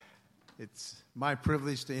It's my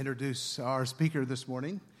privilege to introduce our speaker this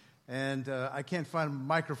morning, and I can't find a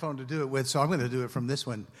microphone to do it with, so I'm going to do it from this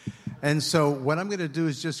one. And so what I'm going to do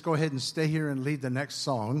is just go ahead and stay here and lead the next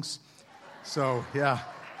songs. So, yeah,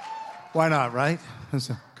 why not, right?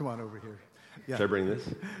 So, come on over here. Yeah. Should I bring this?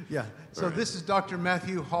 Yeah. So This is Dr.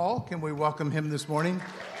 Matthew Hall. Can we welcome him this morning?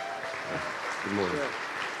 Good morning.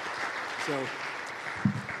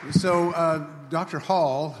 So Dr.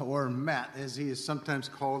 Hall, or Matt, as he is sometimes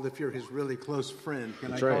called if you're his really close friend.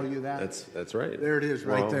 Can That's I right. call you that? That's right. There it is,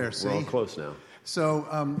 right there. See? We're all close now.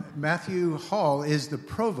 So Matthew Hall is the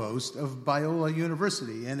provost of Biola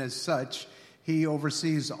University, and as such, he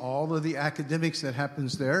oversees all of the academics that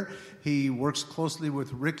happens there. He works closely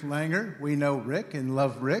with Rick Langer. We know Rick and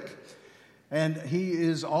love Rick. And he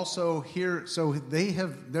is also here, so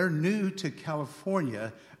they're new to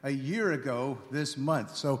California a year ago this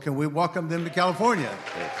month. So can we welcome them to California?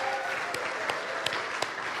 Thanks.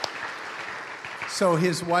 So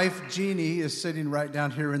his wife, Jeannie, is sitting right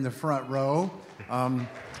down here in the front row.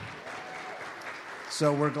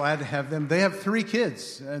 So we're glad to have them. They have 3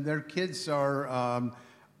 kids, and their kids are,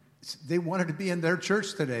 they wanted to be in their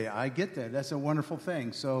church today. I get that. That's a wonderful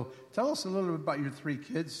thing. So tell us a little bit about your 3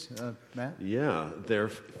 kids, Matt. Yeah, they're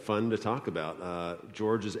fun to talk about.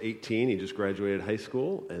 George is 18. He just graduated high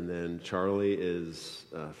school. And then Charlie is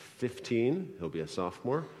 15. He'll be a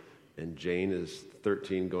sophomore. And Jane is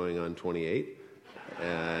 13 going on 28.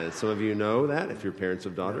 Some of you know that if you're parents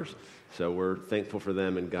of daughters. So we're thankful for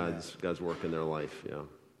them and God's work in their life. Yeah.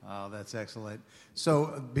 Oh, that's excellent.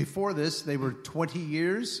 So before this, they were 20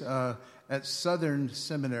 years at Southern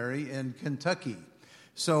Seminary in Kentucky.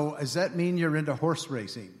 So does that mean you're into horse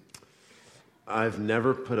racing? I've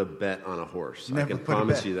never put a bet on a horse. Never I can put a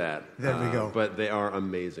promise bet. you that. There we go. But they are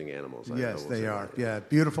amazing animals. Yes, they are. That. Yeah,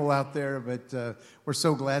 beautiful out there, but we're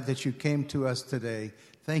so glad that you came to us today.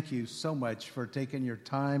 Thank you so much for taking your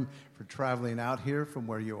time, for traveling out here from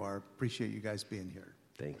where you are. Appreciate you guys being here.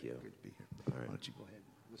 Thank you. Good to be here. All right. Why don't you go ahead?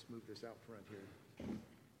 Let's move this out front here.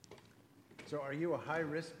 So are you a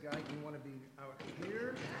high-risk guy? You want to be out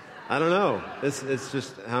here? I don't know. It's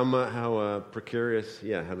just how precarious.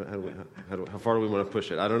 Yeah. How far do we want to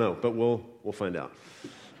push it? I don't know, but we'll find out.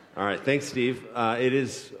 All right. Thanks, Steve. It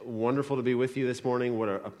is wonderful to be with you this morning. What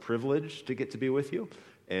a privilege to get to be with you.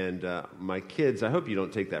 And my kids, I hope you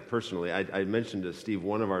don't take that personally. I mentioned to Steve,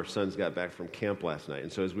 one of our sons got back from camp last night.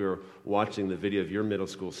 And so as we were watching the video of your middle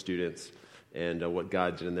school students and what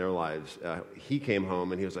God did in their lives, he came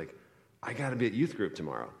home and he was like, I got to be at youth group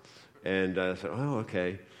tomorrow. And I said, oh,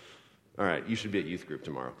 okay. All right, you should be at youth group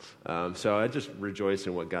tomorrow. So I just rejoice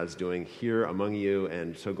in what God's doing here among you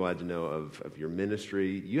and so glad to know of your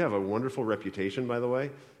ministry. You have a wonderful reputation, by the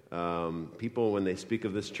way. People, when they speak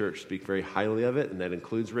of this church, speak very highly of it, and that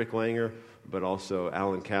includes Rick Langer, but also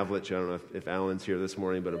Alan Kavlich. I don't know if Alan's here this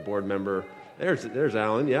morning, but a board member. There's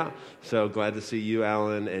Alan, yeah. So glad to see you,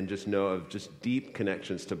 Alan, and just know of just deep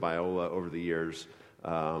connections to Biola over the years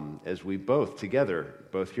as we both together,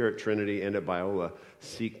 both here at Trinity and at Biola,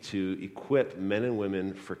 seek to equip men and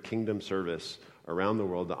women for kingdom service around the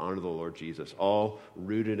world to honor the Lord Jesus, all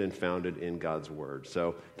rooted and founded in God's Word.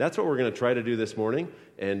 So that's what we're going to try to do this morning,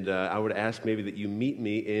 and I would ask maybe that you meet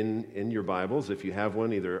me in your Bibles. If you have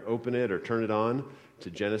one, either open it or turn it on to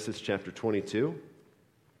Genesis chapter 22,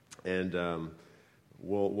 and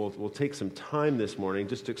we'll take some time this morning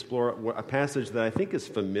just to explore a passage that I think is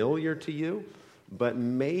familiar to you, but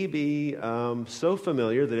maybe so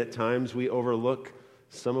familiar that at times we overlook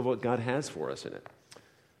some of what God has for us in it.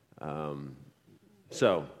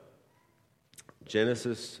 So,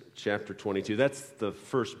 Genesis chapter 22, that's the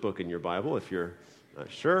first book in your Bible, if you're not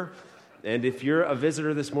sure. And if you're a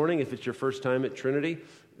visitor this morning, if it's your first time at Trinity,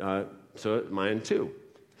 so mine too.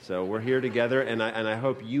 So we're here together, and I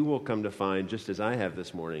hope you will come to find, just as I have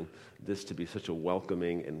this morning, this to be such a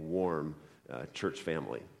welcoming and warm church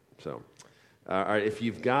family. So, all right, if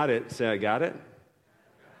you've got it, say I got it.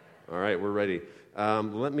 All right, we're ready.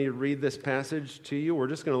 Let me read this passage to you. We're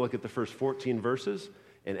just going to look at the first 14 verses,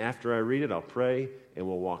 and after I read it, I'll pray, and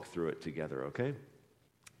we'll walk through it together, okay?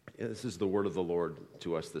 This is the word of the Lord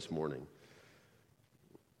to us this morning.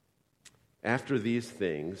 After these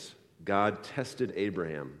things, God tested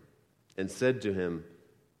Abraham and said to him,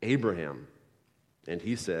 Abraham. And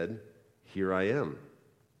he said, Here I am.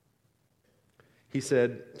 He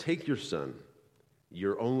said, Take your son,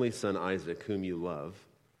 your only son Isaac, whom you love,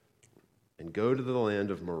 and go to the land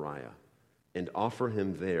of Moriah, and offer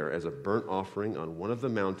him there as a burnt offering on one of the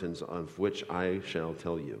mountains of which I shall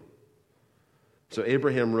tell you. So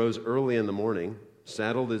Abraham rose early in the morning,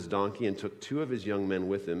 saddled his donkey, and took 2 of his young men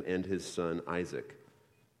with him and his son Isaac.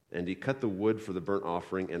 And he cut the wood for the burnt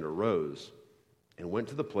offering and arose and went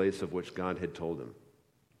to the place of which God had told him.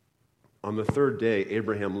 On the third day,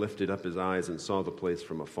 Abraham lifted up his eyes and saw the place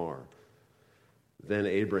from afar. Then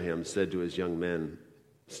Abraham said to his young men,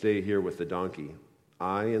 "Stay here with the donkey.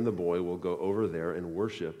 I and the boy will go over there and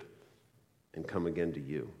worship and come again to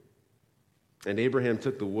you." And Abraham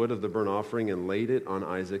took the wood of the burnt offering and laid it on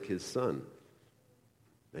Isaac his son.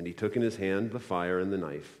 And he took in his hand the fire and the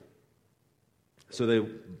knife. So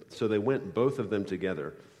they went both of them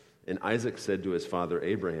together. And Isaac said to his father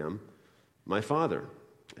Abraham, "My father."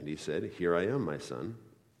 And he said, "Here I am, my son."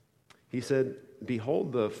 He said,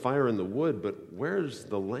 "Behold the fire and the wood, but where's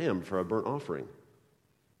the lamb for a burnt offering?"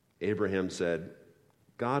 Abraham said,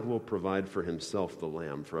 "God will provide for himself the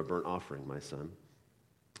lamb for a burnt offering, my son."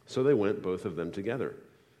 So they went, both of them together.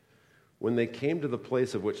 When they came to the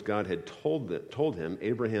place of which God had told him,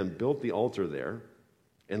 Abraham built the altar there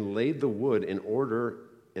and laid the wood in order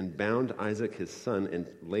and bound Isaac his son and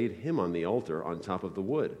laid him on the altar on top of the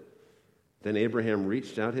wood. Then Abraham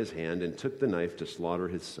reached out his hand and took the knife to slaughter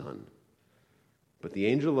his son. But the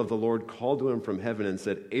angel of the Lord called to him from heaven and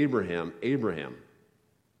said, "Abraham, Abraham."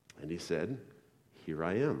 And he said, "Here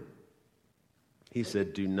I am." He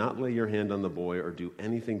said, "Do not lay your hand on the boy or do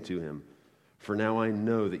anything to him, for now I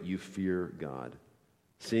know that you fear God,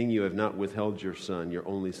 seeing you have not withheld your son, your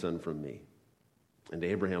only son, from me." And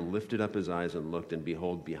Abraham lifted up his eyes and looked, and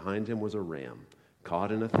behold, behind him was a ram,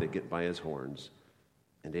 caught in a thicket by his horns.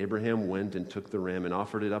 And Abraham went and took the ram and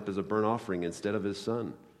offered it up as a burnt offering instead of his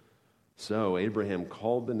son. So Abraham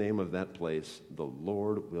called the name of that place, "The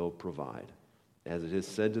Lord will provide." As it is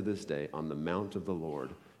said to this day, "On the mount of the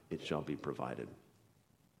Lord it shall be provided."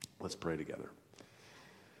 Let's pray together.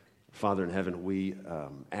 Father in heaven, we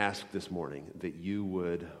ask this morning that you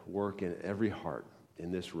would work in every heart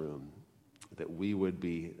in this room, that we would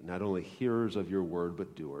be not only hearers of your word,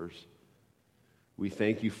 but doers. We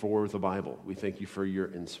thank you for the Bible. We thank you for your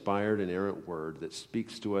inspired, inerrant word that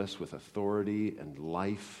speaks to us with authority and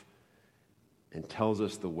life and tells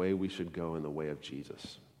us the way we should go in the way of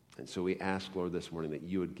Jesus. And so we ask, Lord, this morning that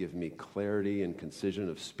you would give me clarity and concision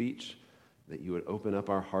of speech, that you would open up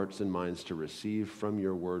our hearts and minds to receive from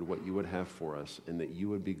your word what you would have for us, and that you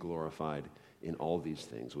would be glorified in all these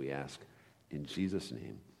things. We ask in Jesus'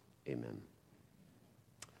 name, amen.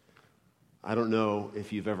 I don't know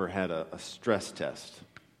if you've ever had a stress test.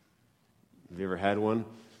 Have you ever had one?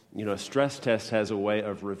 You know, a stress test has a way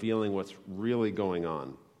of revealing what's really going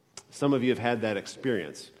on. Some of you have had that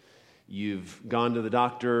experience. You've gone to the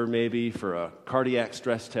doctor maybe for a cardiac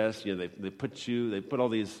stress test. You know, they put all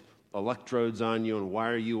these electrodes on you and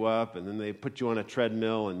wire you up, and then they put you on a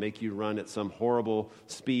treadmill and make you run at some horrible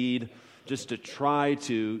speed just to try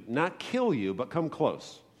to not kill you, but come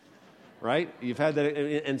close. Right? You've had that,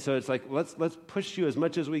 and so it's like, let's push you as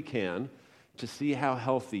much as we can to see how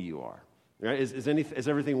healthy you are. Right? Is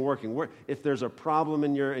everything working? If there's a problem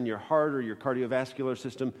in your heart or your cardiovascular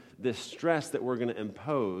system, this stress that we're going to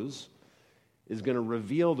impose is going to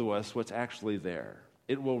reveal to us what's actually there.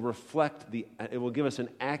 It will give us an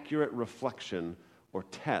accurate reflection or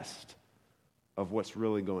test of what's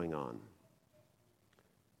really going on.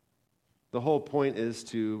 The whole point is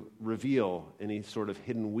to reveal any sort of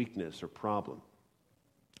hidden weakness or problem.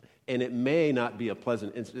 And it may not be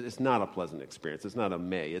it's not a pleasant experience. It's not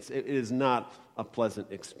it is not a pleasant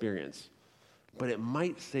experience. But it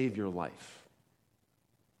might save your life.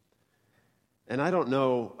 And I don't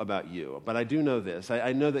know about you, but I do know this.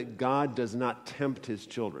 I know that God does not tempt his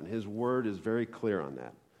children. His word is very clear on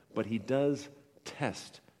that. But he does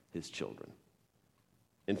test his children.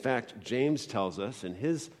 In fact, James tells us in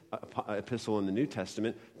his epistle in the New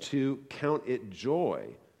Testament to count it joy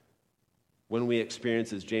when we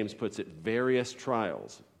experience, as James puts it, various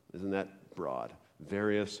trials. Isn't that broad?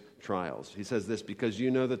 Various trials. He says this, because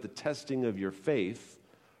you know that the testing of your faith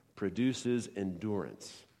produces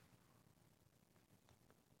endurance.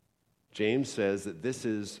 James says that this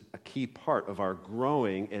is a key part of our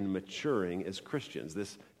growing and maturing as Christians,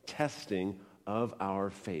 this testing of our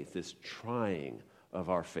faith, this trying of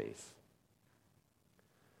our faith.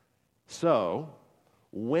 So,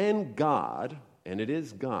 when God, and it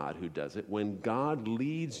is God who does it, when God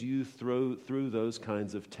leads you through those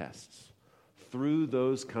kinds of tests, through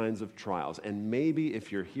those kinds of trials, and maybe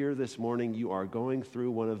if you're here this morning, you are going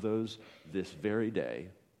through one of those this very day,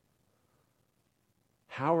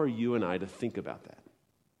 how are you and I to think about that?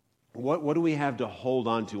 What do we have to hold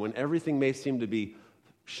on to when everything may seem to be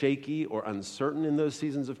shaky or uncertain in those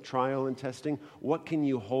seasons of trial and testing? What can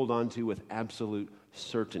you hold on to with absolute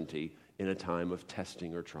certainty in a time of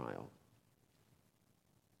testing or trial?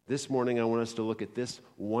 This morning, I want us to look at this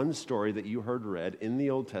one story that you heard read in the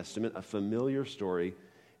Old Testament, a familiar story,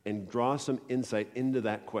 and draw some insight into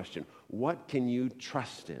that question. What can you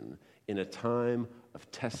trust in a time of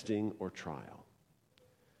testing or trial?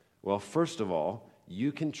 Well, first of all,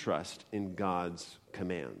 you can trust in God's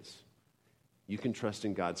commands. You can trust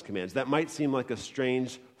in God's commands. That might seem like a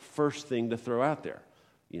strange first thing to throw out there,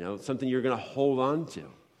 something you're going to hold on to.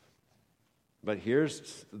 But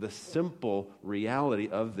here's the simple reality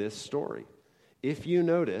of this story. If you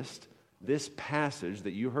noticed, this passage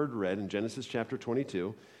that you heard read in Genesis chapter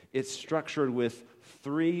 22, it's structured with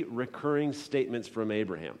 3 recurring statements from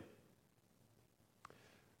Abraham.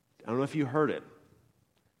 I don't know if you heard it.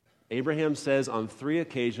 Abraham says on 3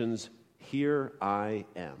 occasions, "Here I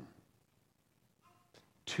am."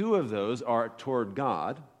 2 of those are toward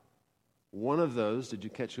God. One of those, did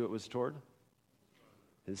you catch who it was toward?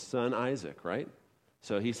 His son Isaac, right?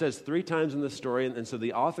 So he says 3 times in the story, and so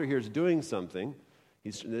the author here is doing something.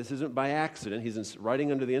 This isn't by accident. He's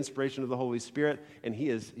writing under the inspiration of the Holy Spirit, and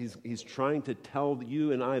he's trying to tell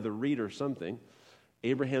you and I, the reader, something.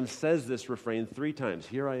 Abraham says this refrain 3 times,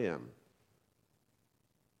 "Here I am."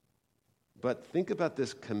 But think about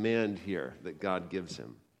this command here that God gives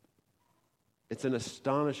him. It's an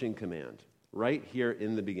astonishing command right here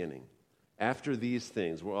in the beginning. After these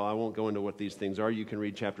things, well, I won't go into what these things are. You can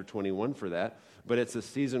read chapter 21 for that. But it's a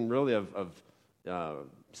season really of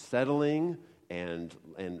settling and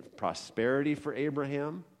prosperity for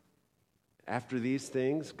Abraham. After these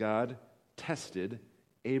things, God tested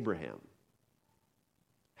Abraham.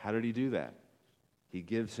 How did he do that? He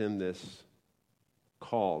gives him this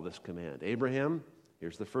call, this command. Abraham,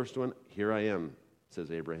 here's the first one. "Here I am," says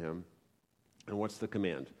Abraham. And what's the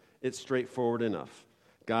command? It's straightforward enough.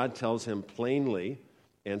 God tells him plainly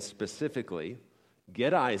and specifically,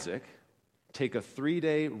 get Isaac, take a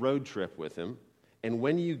 3-day road trip with him, and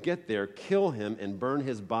when you get there, kill him and burn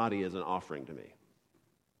his body as an offering to me.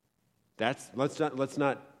 Let's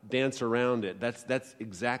not dance around it. That's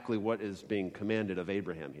exactly what is being commanded of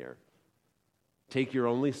Abraham here. Take your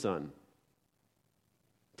only son,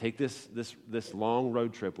 take this long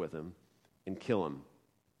road trip with him, and kill him,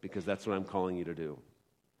 because that's what I'm calling you to do.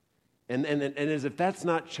 And as if that's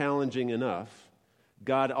not challenging enough,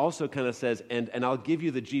 God also kind of says, and I'll give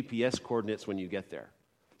you the GPS coordinates when you get there.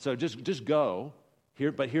 So just go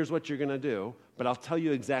here, but here's what you're going to do, but I'll tell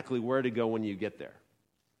you exactly where to go when you get there.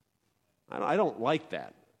 I don't like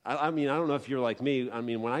that. I mean, I don't know if you're like me. I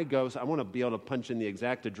mean, when I go, I want to be able to punch in the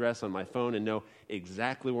exact address on my phone and know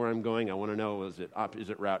exactly where I'm going. I want to know, is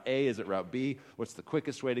it route A? Is it route B? What's the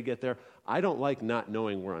quickest way to get there? I don't like not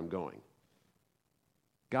knowing where I'm going.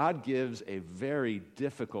 God gives a very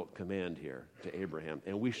difficult command here to Abraham,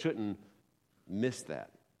 and we shouldn't miss that.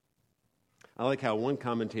 I like how one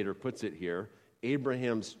commentator puts it here.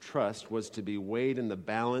 Abraham's trust was to be weighed in the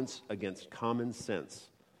balance against common sense,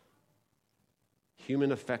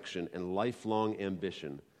 human affection, and lifelong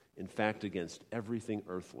ambition, in fact, against everything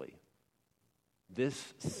earthly.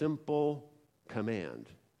 This simple command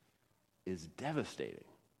is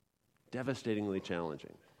devastatingly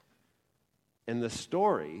challenging. And the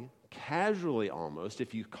story, casually almost,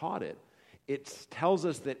 if you caught it, it tells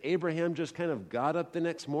us that Abraham just kind of got up the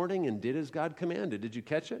next morning and did as God commanded. Did you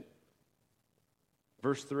catch it?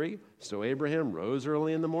 Verse 3, so Abraham rose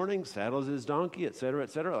early in the morning, saddles his donkey, et cetera,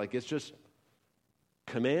 et cetera. Like it's just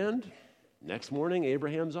command. Next morning,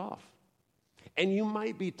 Abraham's off. And you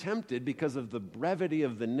might be tempted because of the brevity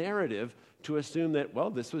of the narrative to assume that,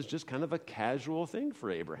 well, this was just kind of a casual thing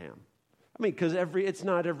for Abraham. I mean, because it's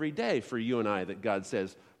not every day for you and I that God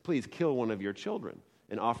says, please kill one of your children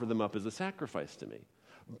and offer them up as a sacrifice to me.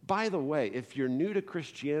 By the way, if you're new to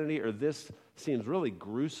Christianity or this seems really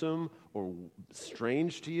gruesome or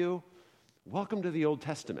strange to you, welcome to the Old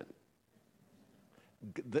Testament.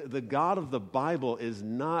 The God of the Bible is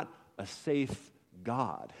not a safe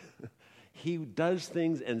God. He does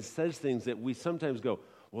things and says things that we sometimes go,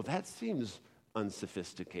 well, that seems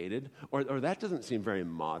unsophisticated, or that doesn't seem very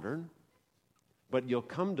modern. But you'll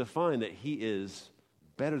come to find that he is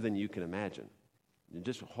better than you can imagine. And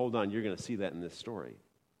just hold on, you're going to see that in this story.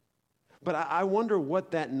 But I wonder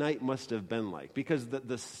what that night must have been like, because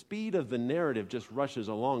the speed of the narrative just rushes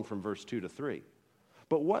along from verse 2 to 3.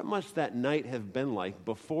 But what must that night have been like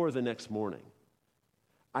before the next morning?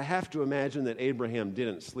 I have to imagine that Abraham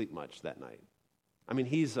didn't sleep much that night. I mean,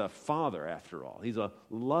 he's a father after all. He's a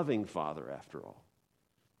loving father after all.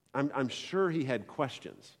 I'm sure he had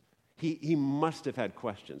questions. He must have had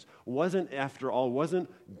questions. Wasn't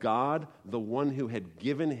God the one who had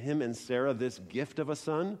given him and Sarah this gift of a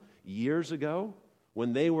son years ago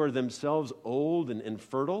when they were themselves old and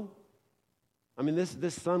infertile? I mean,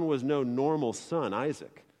 this son was no normal son,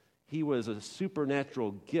 Isaac. He was a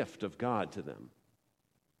supernatural gift of God to them.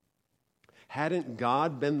 Hadn't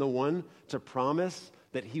God been the one to promise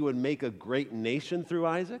that he would make a great nation through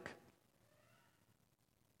Isaac?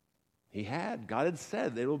 He had. God had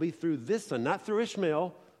said that it will be through this son, not through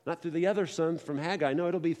Ishmael, not through the other sons from Haggai. No,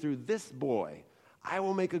 it'll be through this boy. I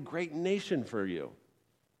will make a great nation for you.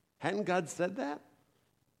 Hadn't God said that?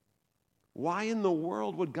 Why in the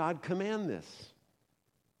world would God command this?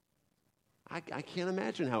 I can't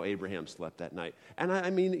imagine how Abraham slept that night. And I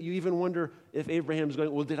mean, you even wonder if Abraham's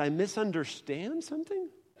going, well, did I misunderstand something?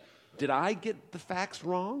 Did I get the facts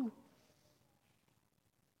wrong?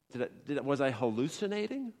 Was I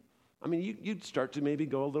hallucinating? I mean, you'd start to maybe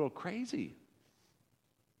go a little crazy.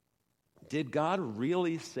 Did God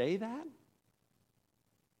really say that?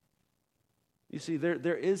 You see,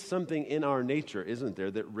 there is something in our nature, isn't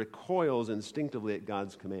there, that recoils instinctively at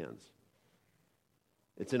God's commands.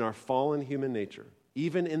 It's in our fallen human nature.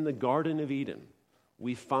 Even in the Garden of Eden,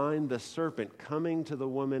 we find the serpent coming to the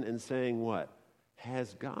woman and saying what?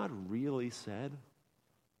 Has God really said?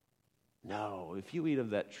 No, if you eat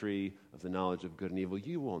of that tree of the knowledge of good and evil,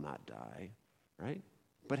 you will not die, right?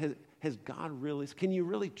 But has God really, can you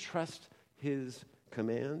really trust his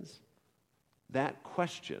commands? That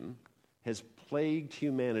question has plagued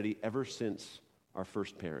humanity ever since our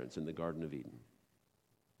first parents in the Garden of Eden.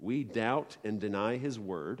 We doubt and deny his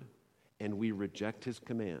word, and we reject his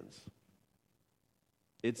commands.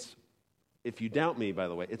 If you doubt me, by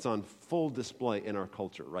the way, it's on full display in our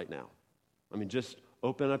culture right now. I mean, just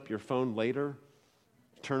open up your phone later,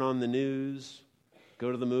 turn on the news,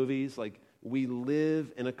 go to the movies. Like, we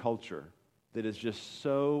live in a culture that is just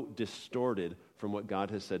so distorted from what God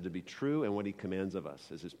has said to be true and what he commands of us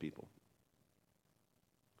as his people.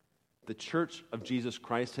 The Church of Jesus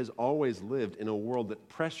Christ has always lived in a world that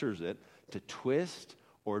pressures it to twist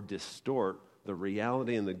or distort the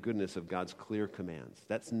reality and the goodness of God's clear commands.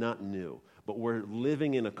 That's not new. But we're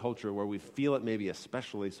living in a culture where we feel it maybe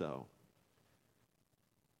especially so.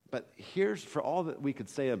 But here's, for all that we could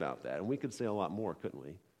say about that, and we could say a lot more, couldn't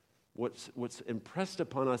we? What's impressed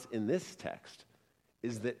upon us in this text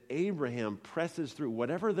is that Abraham presses through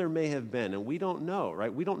whatever there may have been, and we don't know,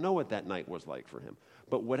 right? We don't know what that night was like for him.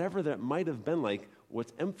 But whatever that might have been like,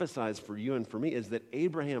 what's emphasized for you and for me is that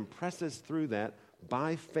Abraham presses through that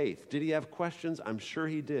by faith. Did he have questions? I'm sure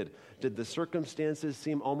he did. Did the circumstances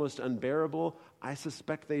seem almost unbearable? I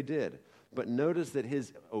suspect they did. But notice that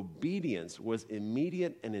his obedience was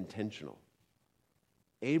immediate and intentional.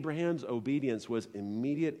 Abraham's obedience was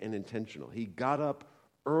immediate and intentional. He got up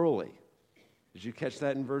early. Did you catch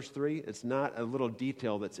that in verse 3? It's not a little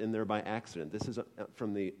detail that's in there by accident. This is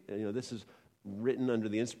this is written under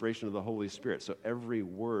the inspiration of the Holy Spirit, so every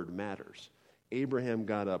word matters. Abraham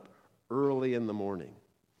got up early in the morning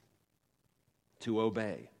to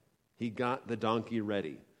obey. He got the donkey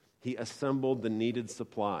ready. He assembled the needed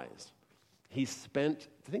supplies.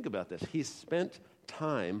 Think about this, he spent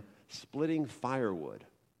time splitting firewood.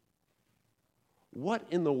 What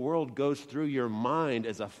in the world goes through your mind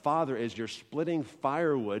as a father as you're splitting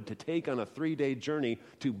firewood to take on a 3-day journey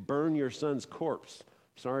to burn your son's corpse?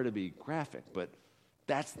 Sorry to be graphic, but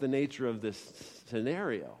that's the nature of this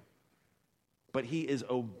scenario. But he is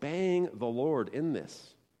obeying the Lord in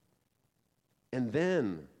this. And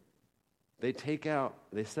then they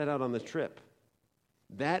set out on the trip.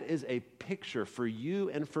 That is a picture for you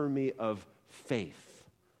and for me of faith,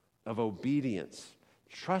 of obedience.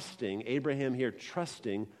 Abraham here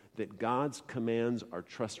trusting that God's commands are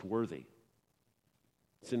trustworthy.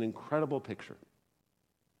 It's an incredible picture.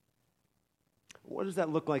 What does that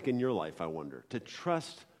look like in your life, I wonder? To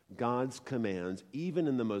trust God's commands even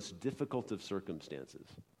in the most difficult of circumstances.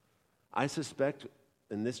 I suspect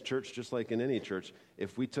in this church, just like in any church,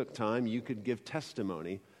 if we took time, you could give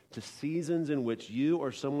testimony to seasons in which you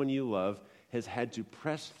or someone you love has had to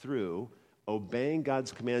press through obeying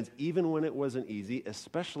God's commands even when it wasn't easy,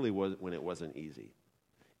 especially when it wasn't easy.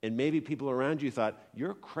 And maybe people around you thought,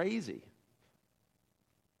 you're crazy.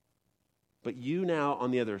 But you now, on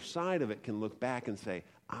the other side of it, can look back and say,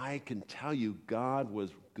 I can tell you God was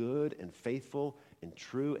good and faithful and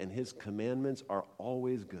true, and his commandments are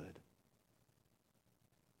always good.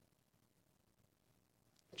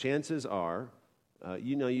 Chances are,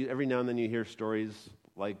 every now and then you hear stories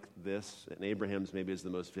like this, and Abraham's maybe is the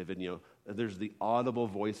most vivid. There's the audible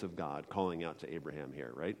voice of God calling out to Abraham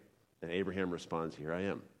here, right? And Abraham responds, here I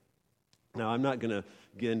am. Now, I'm not going to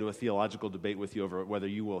get into a theological debate with you over whether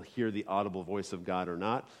you will hear the audible voice of God or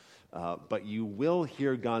not, but you will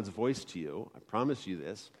hear God's voice to you, I promise you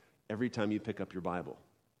this, every time you pick up your Bible.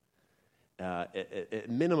 At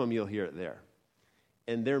minimum, you'll hear it there.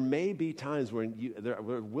 And there may be times when there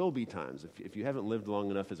will be times, if you haven't lived long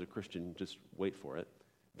enough as a Christian, just wait for it.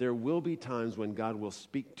 There will be times when God will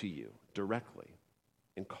speak to you directly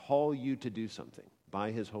and call you to do something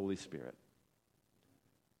by his Holy Spirit.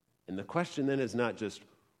 And the question then is not just,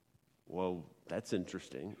 well, that's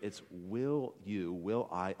interesting. It's, will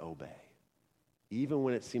I obey? Even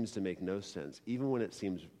when it seems to make no sense, even when it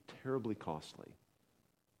seems terribly costly.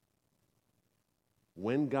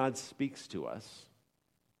 When God speaks to us,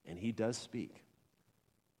 and he does speak,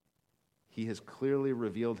 he has clearly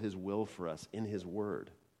revealed his will for us in his word.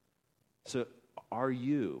 So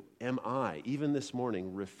am I, even this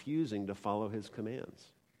morning, refusing to follow his commands?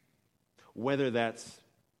 Whether that's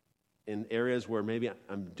in areas where maybe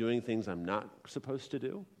I'm doing things I'm not supposed to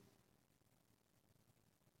do,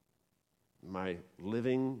 my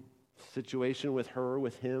living situation with her,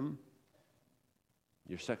 with him,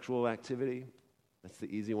 your sexual activity, that's the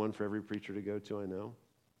easy one for every preacher to go to, I know.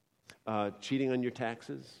 Cheating on your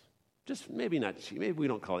taxes, just maybe not cheating, maybe we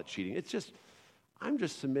don't call it cheating, it's just, I'm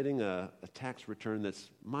just submitting a tax return that's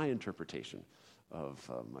my interpretation of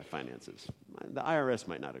my finances. The IRS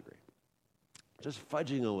might not agree. Just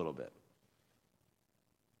fudging a little bit.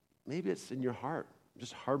 Maybe it's in your heart,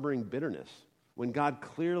 just harboring bitterness. When God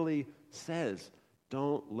clearly says,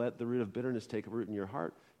 don't let the root of bitterness take root in your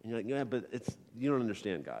heart. And you're like, yeah, but you don't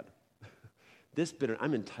understand God.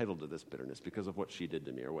 I'm entitled to this bitterness because of what she did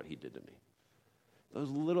to me or what he did to me. Those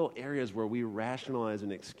little areas where we rationalize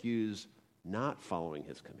and excuse not following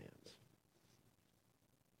his commands.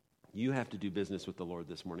 You have to do business with the Lord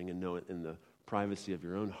this morning and know it in the privacy of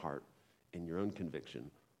your own heart and your own conviction.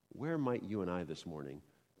 Where might you and I this morning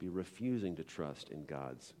be refusing to trust in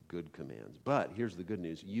God's good commands? But here's the good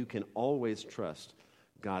news. You can always trust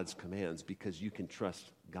God's commands because you can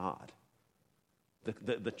trust God.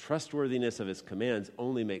 The trustworthiness of his commands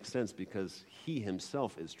only makes sense because he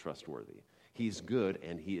himself is trustworthy. He's good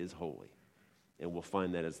and he is holy. And we'll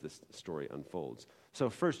find that as this story unfolds.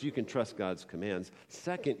 So first, you can trust God's commands.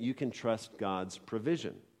 Second, you can trust God's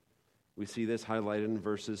provision. We see this highlighted in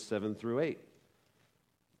verses 7 through 8.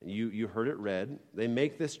 You heard it read. They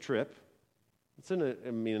make this trip. It's an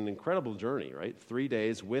incredible journey, right? 3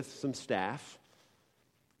 days with some staff.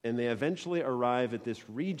 And they eventually arrive at this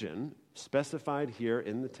region specified here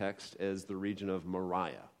in the text as the region of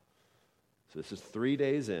Moriah. So this is 3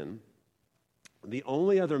 days in. The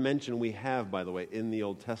only other mention we have, by the way, in the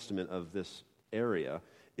Old Testament of this area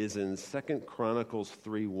is in 2 Chronicles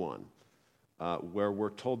 3:1, where we're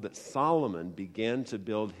told that Solomon began to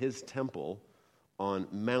build his temple on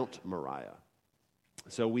Mount Moriah.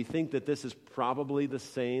 So we think that this is probably the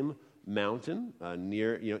same mountain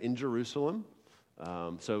near, in Jerusalem.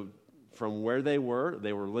 So from where they were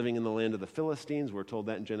living in the land of the Philistines. We're told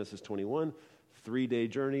that in Genesis 21. 3-day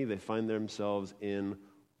journey, they find themselves in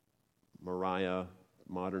Moriah,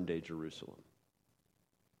 modern-day Jerusalem.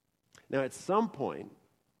 Now, at some point,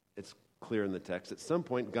 it's clear in the text, at some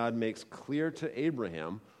point, God makes clear to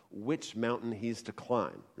Abraham which mountain he's to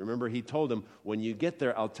climb. Remember, he told him, when you get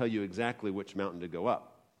there, I'll tell you exactly which mountain to go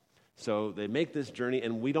up. So they make this journey,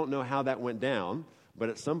 and we don't know how that went down, but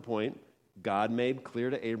at some point, God made clear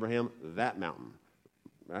to Abraham that mountain,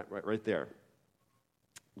 right there.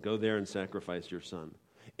 Go there and sacrifice your son.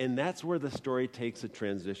 And that's where the story takes a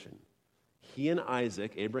transition. He and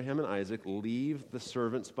Isaac, Abraham and Isaac, leave the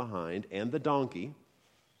servants behind and the donkey.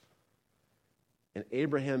 And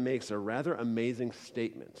Abraham makes a rather amazing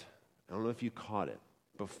statement. I don't know if you caught it.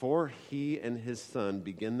 Before he and his son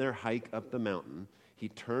begin their hike up the mountain, he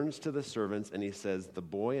turns to the servants and he says, "The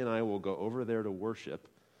boy and I will go over there to worship,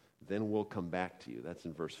 then we'll come back to you." That's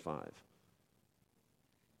in verse 5.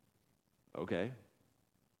 Okay.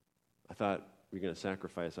 I thought we're going to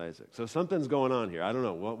sacrifice Isaac. So something's going on here. I don't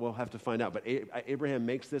know. We'll have to find out. But Abraham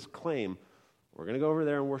makes this claim. We're going to go over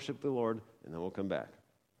there and worship the Lord, and then we'll come back.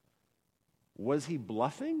 Was he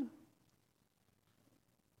bluffing?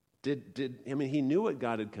 He knew what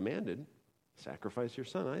God had commanded. Sacrifice your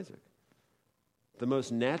son, Isaac. The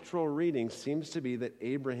most natural reading seems to be that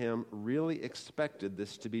Abraham really expected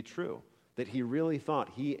this to be true, that he really thought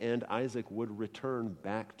he and Isaac would return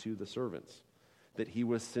back to the servants, that he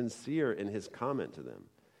was sincere in his comment to them.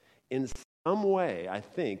 In some way, I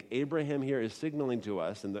think Abraham here is signaling to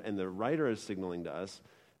us, and the writer is signaling to us,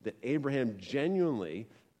 that Abraham genuinely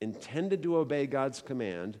intended to obey God's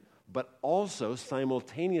command, but also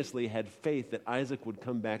simultaneously had faith that Isaac would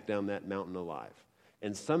come back down that mountain alive.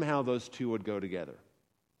 And somehow those two would go together.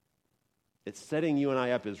 It's setting you and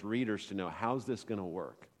I up as readers to know, how's this going to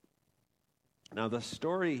work? Now, the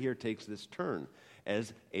story here takes this turn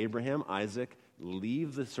as Abraham, Isaac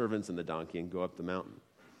leave the servants and the donkey and go up the mountain.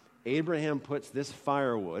 Abraham puts this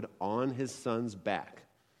firewood on his son's back.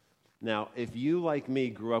 Now, if you, like me,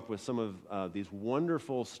 grew up with some of these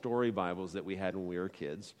wonderful story Bibles that we had when we were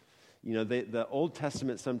kids, you know, the Old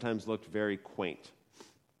Testament sometimes looked very quaint.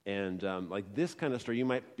 And like this kind of story, you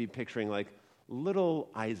might be picturing like little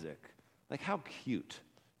Isaac. Like, how cute.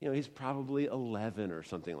 You know, he's probably 11 or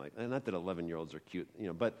something like that. Not that 11-year-olds are cute, you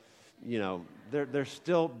know, but, you know, they're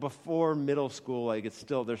still before middle school. Like,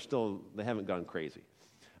 they haven't gone crazy.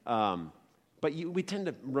 But we tend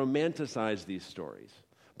to romanticize these stories.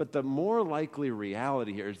 But the more likely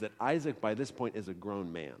reality here is that Isaac, by this point, is a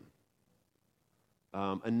grown man.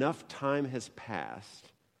 Enough time has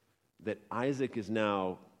passed that Isaac is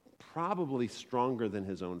now probably stronger than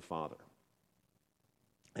his own father.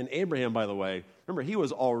 And Abraham, by the way, remember, he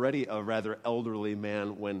was already a rather elderly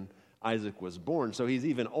man when Isaac was born, so he's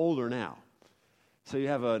even older now. So you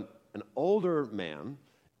have an older man,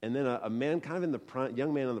 and then a man kind of in the prime,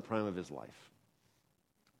 young man in the prime of his life,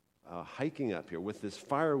 hiking up here with this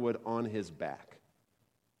firewood on his back.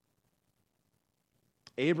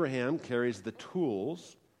 Abraham carries the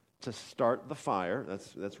tools to start the fire,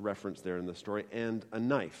 that's referenced there in the story, and a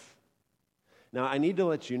knife. Now, I need to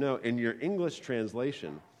let you know, in your English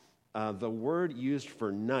translation, the word used for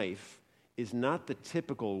knife is not the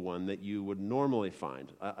typical one that you would normally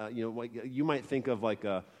find. You might think of like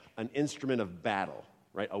an instrument of battle,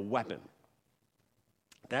 right? A weapon.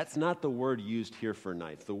 That's not the word used here for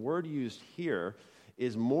knife. The word used here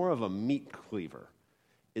is more of a meat cleaver.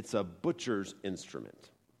 It's a butcher's instrument.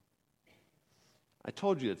 I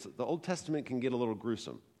told you, the Old Testament can get a little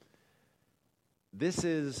gruesome. This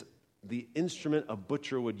is the instrument a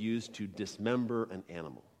butcher would use to dismember an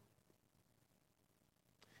animal.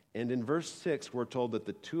 And in verse 6, we're told that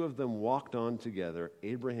the two of them walked on together,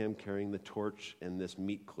 Abraham carrying the torch and this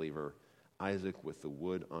meat cleaver, Isaac with the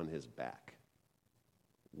wood on his back.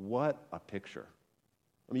 What a picture.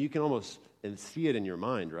 I mean, you can almost see it in your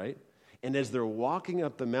mind, right? And as they're walking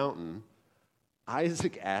up the mountain,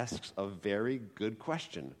 Isaac asks a very good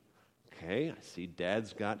question. Okay, I see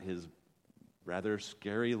Dad's got his rather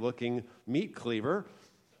scary-looking meat cleaver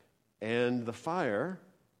and the fire.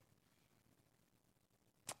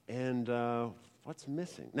 And what's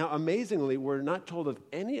missing? Now, amazingly, we're not told of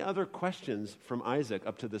any other questions from Isaac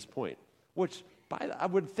up to this point, which I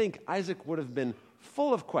would think Isaac would have been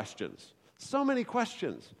full of questions, so many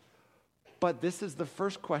questions. But this is the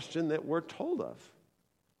first question that we're told of.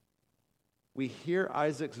 We hear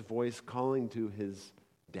Isaac's voice calling to his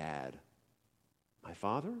dad, "My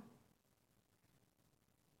father?"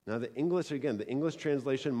 Now, the English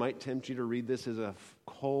translation might tempt you to read this as a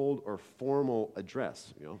cold or formal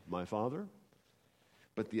address, "My father."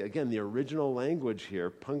 But the original language here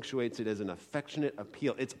punctuates it as an affectionate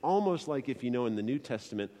appeal. It's almost like if in the New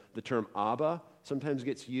Testament, the term Abba sometimes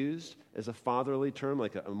gets used as a fatherly term,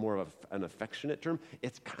 like a more of an affectionate term.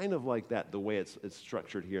 It's kind of like that, the way it's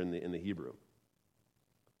structured here in the Hebrew.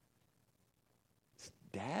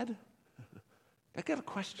 Dad? I got a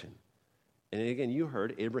question. And again, you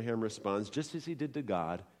heard Abraham responds, just as he did to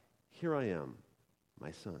God, "Here I am,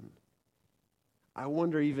 my son." I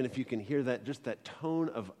wonder even if you can hear that, just that tone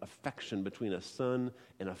of affection between a son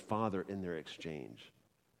and a father in their exchange.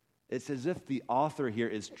 It's as if the author here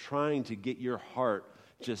is trying to get your heart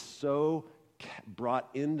just so brought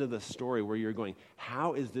into the story where you're going,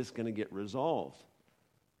 how is this going to get resolved?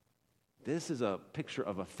 This is a picture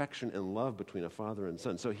of affection and love between a father and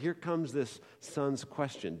son. So here comes this son's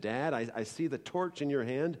question. "Dad, I see the torch in your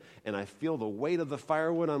hand, and I feel the weight of the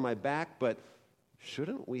firewood on my back, but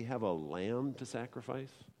shouldn't we have a lamb to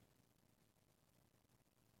sacrifice?"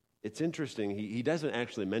 It's interesting. He doesn't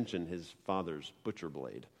actually mention his father's butcher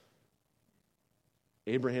blade.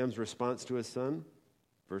 Abraham's response to his son,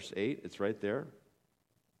 verse 8, it's right there.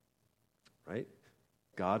 Right?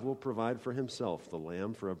 "God will provide for himself the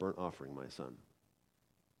lamb for a burnt offering, my son."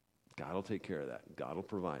 God will take care of that. God will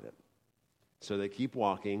provide it. So they keep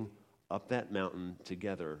walking up that mountain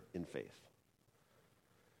together in faith.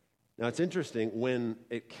 Now, it's interesting, when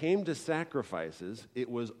it came to sacrifices, it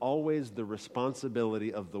was always the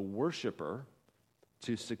responsibility of the worshiper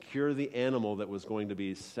to secure the animal that was going to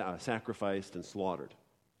be sacrificed and slaughtered.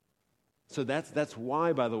 So that's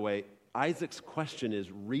why, by the way, Isaac's question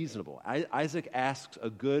is reasonable. Isaac asks a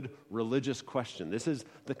good religious question. This is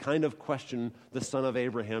the kind of question the son of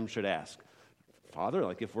Abraham should ask. "Father,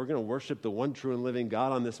 if we're going to worship the one true and living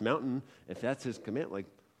God on this mountain, if that's his command,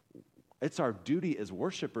 it's our duty as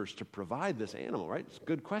worshipers to provide this animal," right? It's a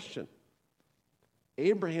good question.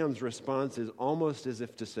 Abraham's response is almost as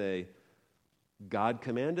if to say, God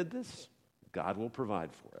commanded this, God will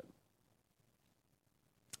provide for it.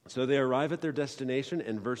 So they arrive at their destination,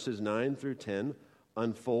 and verses 9 through 10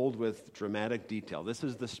 unfold with dramatic detail. This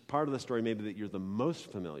is the part of the story maybe that you're the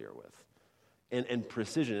most familiar with. And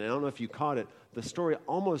precision. And I don't know if you caught it, the story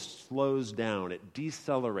almost slows down. It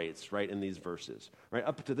decelerates right in these verses. Right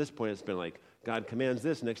up to this point, it's been like, God commands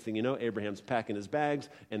this. Next thing you know, Abraham's packing his bags,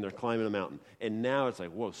 and they're climbing a mountain. And now it's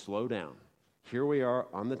like, whoa, slow down. Here we are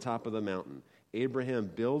on the top of the mountain. Abraham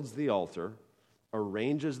builds the altar,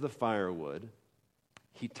 arranges the firewood.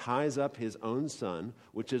 He ties up his own son,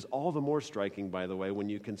 which is all the more striking, by the way, when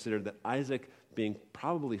you consider that Isaac, being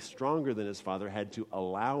probably stronger than his father, had to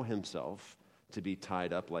allow himself to be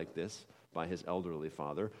tied up like this by his elderly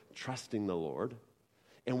father, trusting the Lord.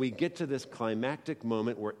 And we get to this climactic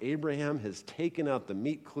moment where Abraham has taken out the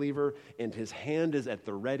meat cleaver and his hand is at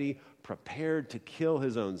the ready, prepared to kill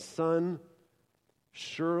his own son.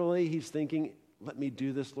 Surely he's thinking, let me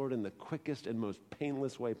do this, Lord, in the quickest and most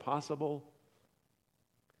painless way possible.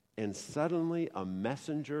 And suddenly a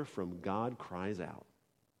messenger from God cries out.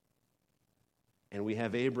 And we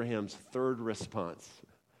have Abraham's third response.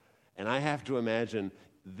 And I have to imagine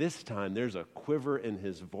this time there's a quiver in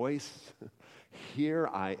his voice. Here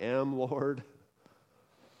I am, Lord.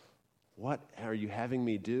 What are you having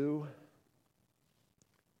me do?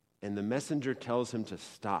 And the messenger tells him to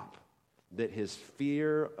stop, that his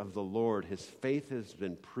fear of the Lord, his faith has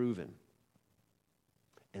been proven.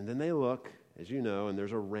 And then they look, as you know, and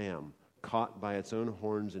there's a ram caught by its own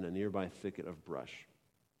horns in a nearby thicket of brush.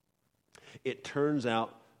 It turns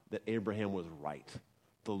out that Abraham was right.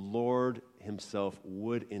 The Lord himself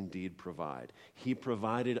would indeed provide. He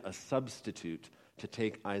provided a substitute to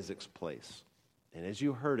take Isaac's place. And as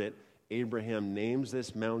you heard it, Abraham names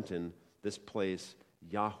this mountain, this place,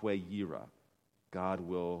 Yahweh Yireh. God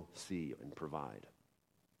will see and provide.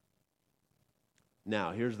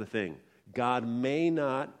 Now, here's the thing. God may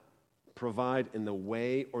not provide in the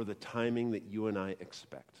way or the timing that you and I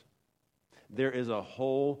expect. There is a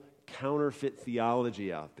whole counterfeit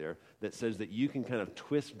theology out there that says that you can kind of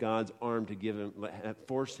twist God's arm to give him,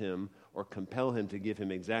 force him or compel him to give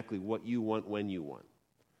him exactly what you want when you want.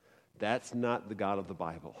 That's not the God of the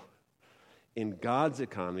Bible. In God's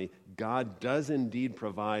economy, God does indeed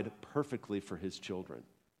provide perfectly for his children.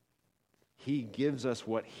 He gives us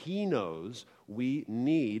what he knows we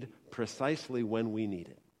need precisely when we need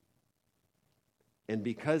it. And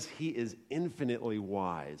because he is infinitely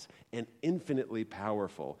wise and infinitely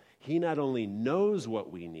powerful, he not only knows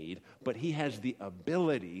what we need, but he has the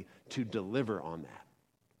ability to deliver on that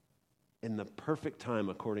in the perfect time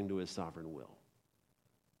according to his sovereign will.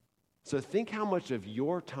 So think how much of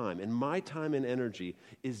your time and my time and energy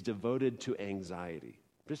is devoted to anxiety.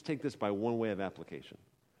 Just take this by one way of application.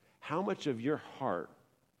 How much of your heart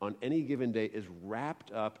on any given day is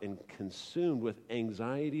wrapped up and consumed with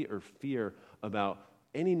anxiety or fear about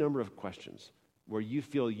any number of questions where you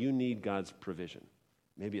feel you need God's provision?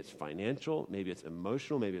 Maybe it's financial, maybe it's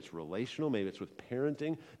emotional, maybe it's relational, maybe it's with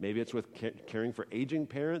parenting, maybe it's with caring for aging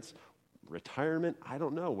parents, retirement, I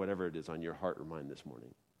don't know, whatever it is on your heart or mind this morning.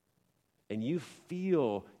 And you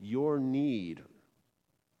feel your need,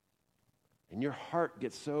 and your heart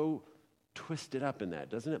gets so twisted up in that,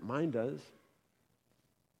 doesn't it? Mine does.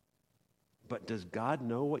 But does God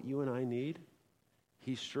know what you and I need?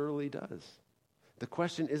 He surely does. The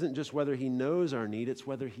question isn't just whether he knows our need, it's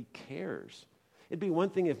whether he cares. It'd be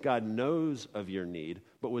one thing if God knows of your need,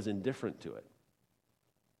 but was indifferent to it.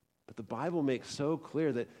 But the Bible makes so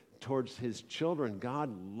clear that towards his children,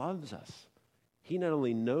 God loves us. He not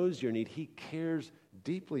only knows your need, he cares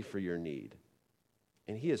deeply for your need.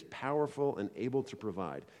 And he is powerful and able to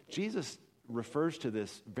provide. Jesus refers to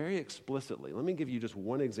this very explicitly. Let me give you just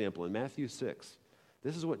one example. In Matthew 6,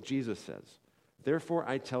 this is what Jesus says. Therefore,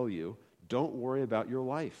 I tell you, don't worry about your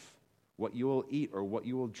life, what you will eat or what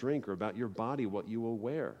you will drink, or about your body, what you will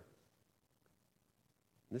wear.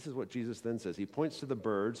 This is what Jesus then says. He points to the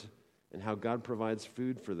birds and how God provides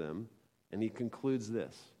food for them, and he concludes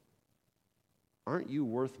this. Aren't you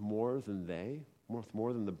worth more than they? Worth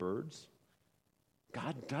more than the birds?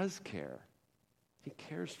 God does care. He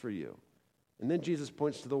cares for you. And then Jesus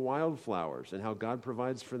points to the wildflowers and how God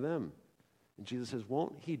provides for them. And Jesus says,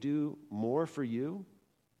 won't he do more for you,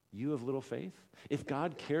 you of little faith? If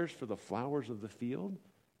God cares for the flowers of the field,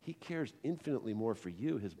 he cares infinitely more for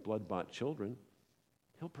you, his blood-bought children.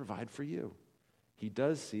 He'll provide for you. He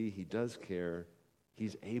does see, he does care,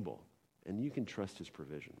 he's able, and you can trust his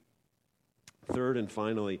provision. Third and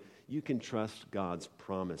finally, you can trust God's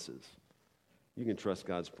promises. You can trust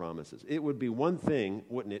God's promises. It would be one thing,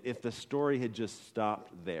 wouldn't it, if the story had just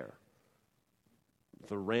stopped there.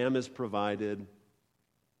 The ram is provided,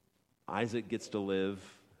 Isaac gets to live,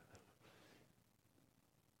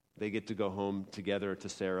 They get to go home together to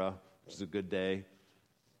Sarah, which is a good day.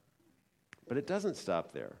 But it doesn't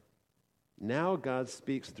stop there. Now God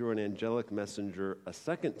speaks through an angelic messenger a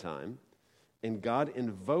second time, and God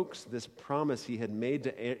invokes this promise he had made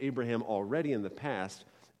to Abraham already in the past,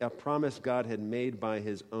 a promise God had made by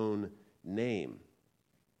his own name.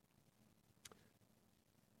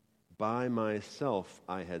 By myself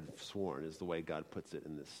I had sworn, is the way God puts it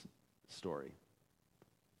in this story.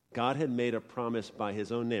 God had made a promise by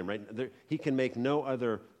his own name, right? He can make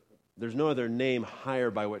there's no other name higher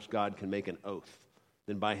by which God can make an oath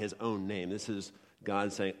than by his own name. This is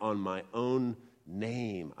God saying, on my own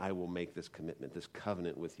name I will make this commitment, this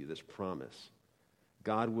covenant with you, this promise.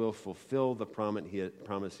 God will fulfill the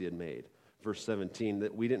promise he had made. Verse 17,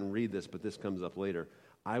 that we didn't read this, but this comes up later.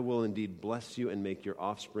 I will indeed bless you and make your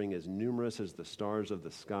offspring as numerous as the stars of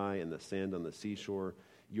the sky and the sand on the seashore.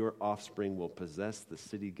 Your offspring will possess the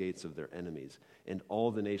city gates of their enemies, and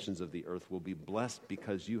all the nations of the earth will be blessed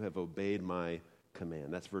because you have obeyed my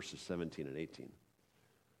command. That's verses 17 and 18.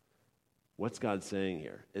 What's God saying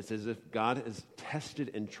here? It's as if God has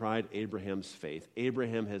tested and tried Abraham's faith.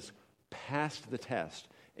 Abraham has passed the test,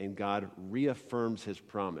 and God reaffirms his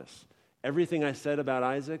promise. Everything I said about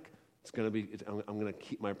Isaac, I'm going to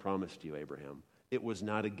keep my promise to you, Abraham. It was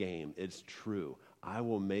not a game. It's true. I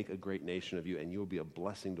will make a great nation of you, and you will be a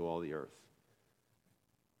blessing to all the earth.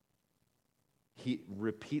 He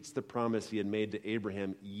repeats the promise he had made to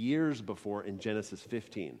Abraham years before in Genesis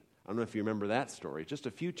 15. I don't know if you remember that story. Just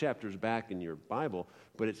a few chapters back in your Bible,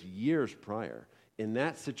 but it's years prior. In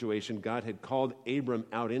that situation, God had called Abram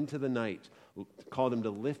out into the night, called him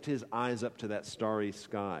to lift his eyes up to that starry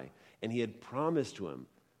sky, and he had promised to him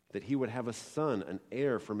that he would have a son, an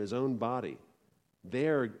heir from his own body.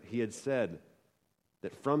 There, he had said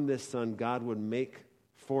that from this son, God would make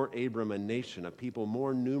for Abram a nation, a people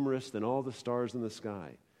more numerous than all the stars in the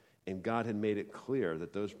sky. And God had made it clear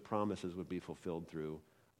that those promises would be fulfilled through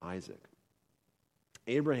Isaac.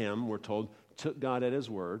 Abraham, we're told, took God at his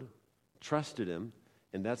word, trusted him,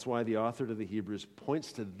 and that's why the author to the Hebrews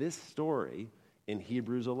points to this story in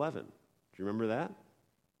Hebrews 11. Do you remember that?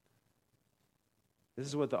 This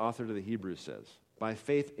is what the author to the Hebrews says. By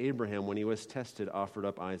faith, Abraham, when he was tested, offered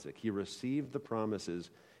up Isaac. He received the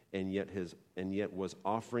promises and yet was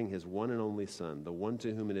offering his one and only son, the one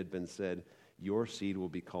to whom it had been said, your seed will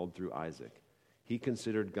be called through Isaac. He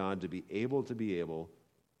considered God to be able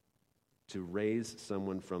to raise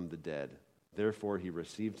someone from the dead. Therefore, he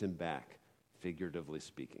received him back, figuratively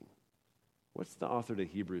speaking. What's the author to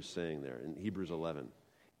Hebrews saying there in Hebrews 11?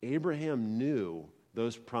 Abraham knew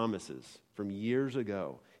those promises from years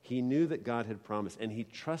ago. He knew that God had promised, and he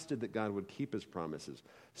trusted that God would keep his promises.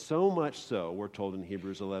 So much so, we're told in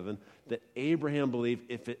Hebrews 11, that Abraham believed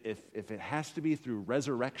if it has to be through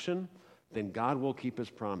resurrection, then God will keep his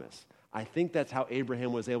promise. I think that's how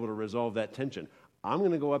Abraham was able to resolve that tension. I'm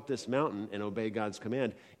going to go up this mountain and obey God's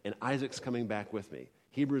command, and Isaac's coming back with me.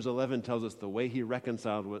 Hebrews 11 tells us the way he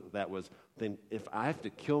reconciled that was, then if I have to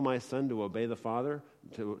kill my son to obey the Father,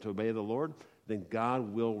 to obey the Lord, then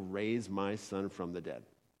God will raise my son from the dead.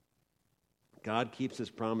 God keeps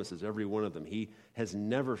his promises, every one of them. He has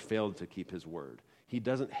never failed to keep his word. He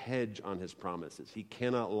doesn't hedge on his promises. He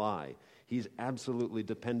cannot lie. He's absolutely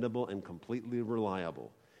dependable and completely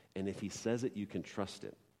reliable. And if he says it, you can trust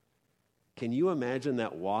it. Can you imagine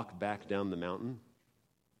that walk back down the mountain?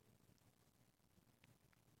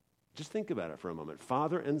 Just think about it for a moment.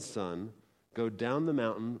 Father and son go down the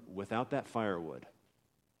mountain without that firewood.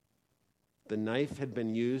 The knife had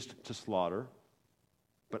been used to slaughter,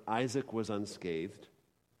 but Isaac was unscathed.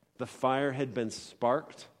 The fire had been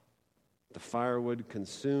sparked, the firewood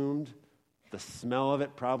consumed, the smell of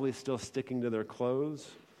it probably still sticking to their clothes,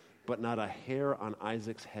 but not a hair on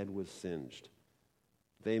Isaac's head was singed.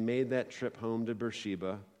 They made that trip home to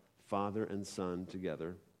Beersheba, father and son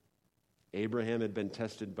together. Abraham had been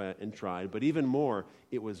tested and tried, but even more,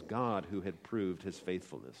 it was God who had proved his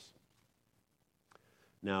faithfulness.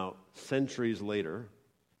 Now, centuries later,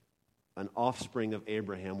 an offspring of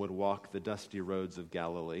Abraham would walk the dusty roads of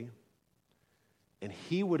Galilee, and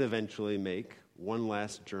he would eventually make one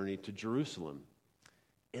last journey to Jerusalem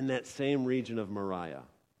in that same region of Moriah.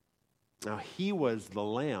 Now, he was the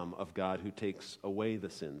Lamb of God who takes away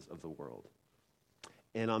the sins of the world.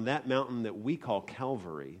 And on that mountain that we call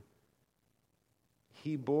Calvary,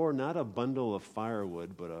 he bore not a bundle of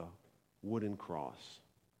firewood, but a wooden cross.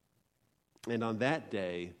 And on that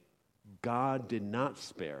day, God did not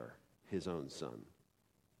spare his own son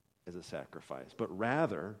as a sacrifice, but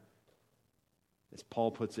rather, as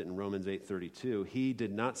Paul puts it in Romans 8:32, he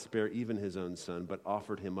did not spare even his own son, but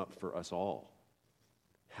offered him up for us all.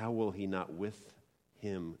 How will he not with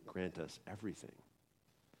him grant us everything.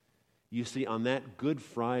 You see, on that Good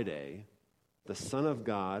Friday, the Son of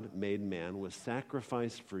God, made man, was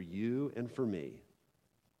sacrificed for you and for me.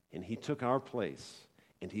 And he took our place,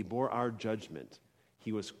 and he bore our judgment.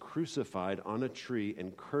 He was crucified on a tree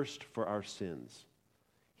and cursed for our sins.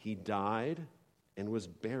 He died and was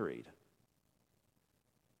buried.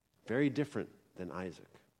 Very different than Isaac.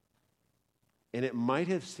 And it might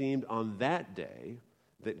have seemed on that day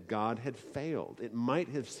that God had failed. It might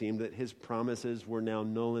have seemed that his promises were now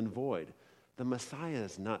null and void. The Messiah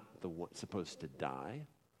is not the one supposed to die.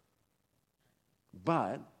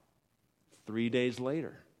 But 3 days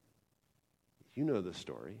later, you know the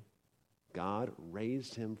story, God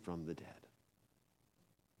raised him from the dead.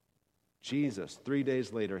 Jesus, 3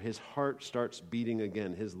 days later, his heart starts beating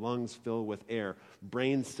again. His lungs fill with air.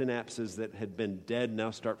 Brain synapses that had been dead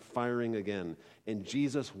now start firing again. And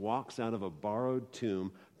Jesus walks out of a borrowed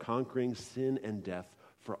tomb, conquering sin and death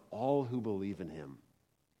for all who believe in him.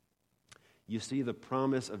 You see, the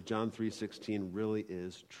promise of John 3:16 really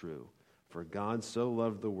is true. For God so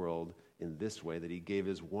loved the world in this way that he gave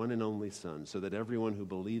his one and only Son, so that everyone who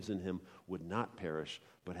believes in him would not perish,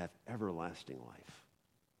 but have everlasting life.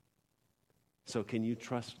 So can you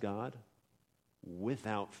trust God?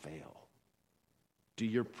 Without fail. Do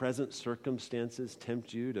your present circumstances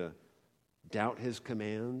tempt you to doubt his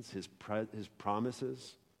commands, his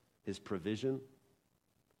promises, his provision?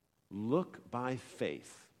 Look by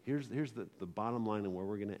faith. Here's the bottom line and where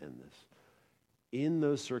we're going to end this. In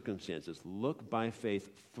those circumstances, look by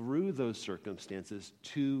faith through those circumstances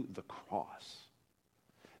to the cross.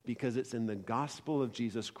 Because it's in the gospel of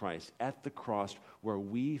Jesus Christ at the cross where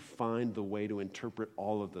we find the way to interpret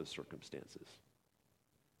all of those circumstances.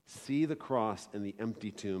 See the cross and the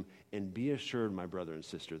empty tomb and be assured, my brother and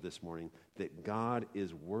sister, this morning that God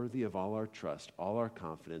is worthy of all our trust, all our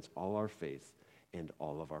confidence, all our faith, and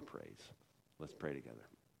all of our praise. Let's pray together.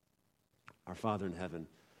 Our Father in heaven,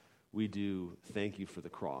 we do thank you for the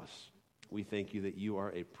cross. We thank you that you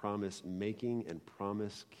are a promise-making and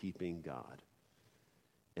promise-keeping God.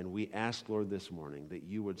 And we ask, Lord, this morning that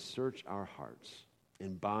you would search our hearts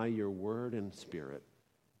and by your word and spirit,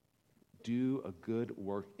 do a good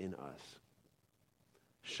work in us.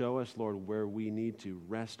 Show us, Lord, where we need to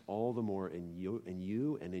rest all the more in you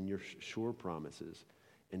and in your sure promises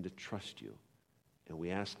and to trust you. And we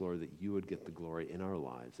ask, Lord, that you would get the glory in our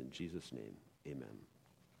lives. In Jesus' name, amen.